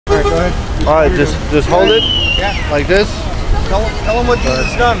ahead. All right, just hold it. Yeah. Like this. Tell them what Jesus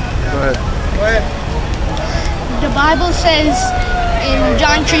has done. Go ahead. Go ahead. The Bible says in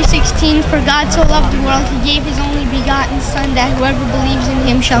John 3:16, "For God so loved the world, He gave His only begotten Son, that whoever believes in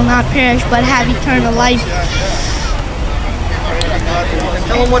Him shall not perish, but have eternal life." And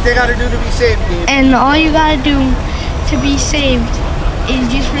tell them what they got to do to be saved, Gabe. And all you gotta do to be saved is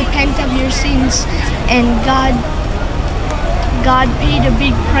just repent of your sins, and God paid a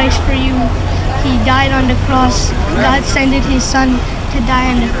big price for you. He died on the cross. God sent His Son to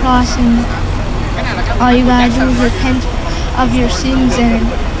die on the cross, and all you gotta do is repent of your sins and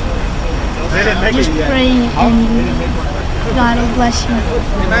just pray, and God will bless you.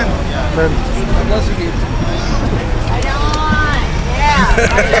 Amen. God bless you, Gabe.